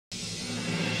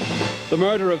The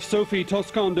murder of Sophie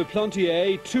Toscan de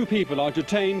Plantier, 2 people are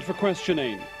detained for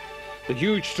questioning. The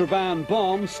huge Strabane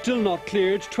bomb still not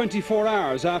cleared 24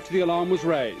 hours after the alarm was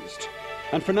raised.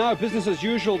 And for now, business as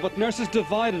usual, but nurses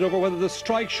divided over whether the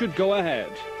strike should go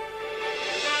ahead.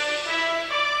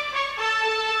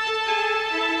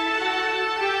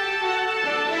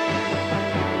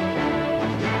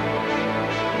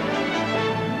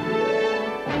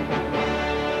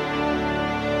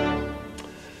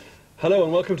 Hello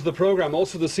and welcome to the programme.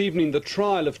 Also this evening, the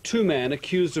trial of 2 men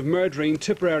accused of murdering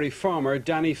Tipperary farmer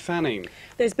Danny Fanning.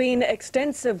 There's been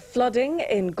extensive flooding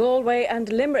in Galway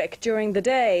and Limerick during the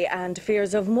day and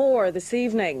fears of more this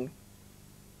evening.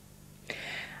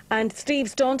 And Steve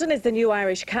Staunton is the new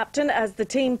Irish captain as the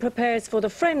team prepares for the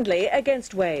friendly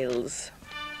against Wales.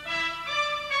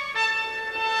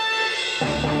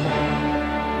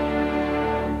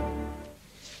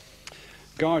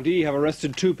 Gardaí have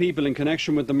arrested 2 people in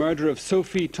connection with the murder of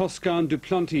Sophie Toscan du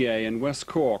Plantier in West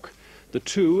Cork. The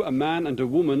 2, a man and a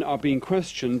woman, are being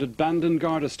questioned at Bandon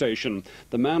Garda station.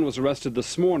 The man was arrested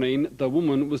this morning. The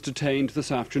woman was detained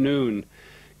this afternoon.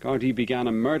 Gardaí began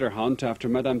a murder hunt after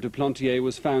Madame du Plantier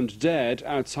was found dead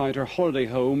outside her holiday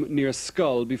home near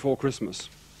Schull before Christmas.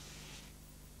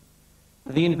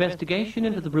 The investigation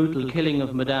into the brutal killing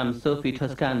of Madame Sophie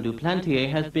Toscan du Plantier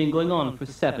has been going on for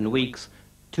 7 weeks.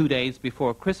 2 days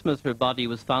before Christmas, her body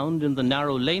was found in the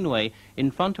narrow laneway in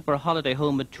front of her holiday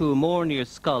home at Toormore near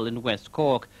Schull in West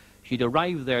Cork. She'd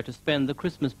arrived there to spend the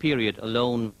Christmas period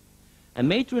alone. A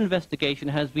major investigation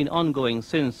has been ongoing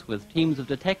since, with teams of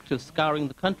detectives scouring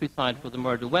the countryside for the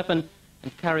murder weapon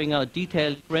and carrying out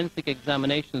detailed forensic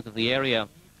examinations of the area.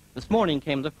 This morning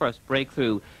came the first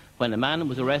breakthrough, when a man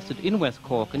was arrested in West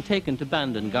Cork and taken to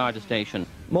Bandon Garda station.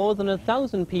 More than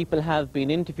 1,000 people have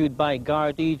been interviewed by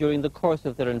Gardaí during the course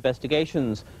of their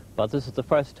investigations, but this is the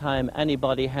first time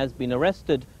anybody has been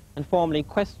arrested and formally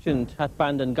questioned at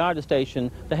Bandon Garda station,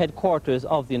 the headquarters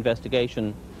of the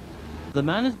investigation. The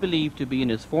man is believed to be in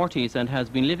his 40s and has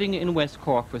been living in West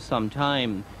Cork for some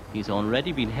time. He's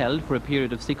already been held for a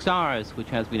period of 6 hours, which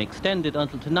has been extended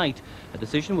until tonight. A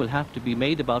decision will have to be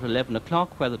made about 11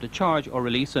 o'clock whether to charge or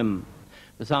release him.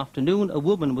 This afternoon, a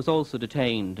woman was also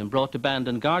detained and brought to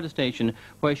Bandon Garda station,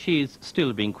 where she is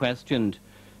still being questioned.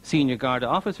 Senior Garda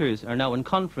officers are now in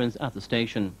conference at the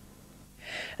station.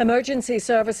 Emergency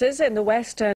services in the West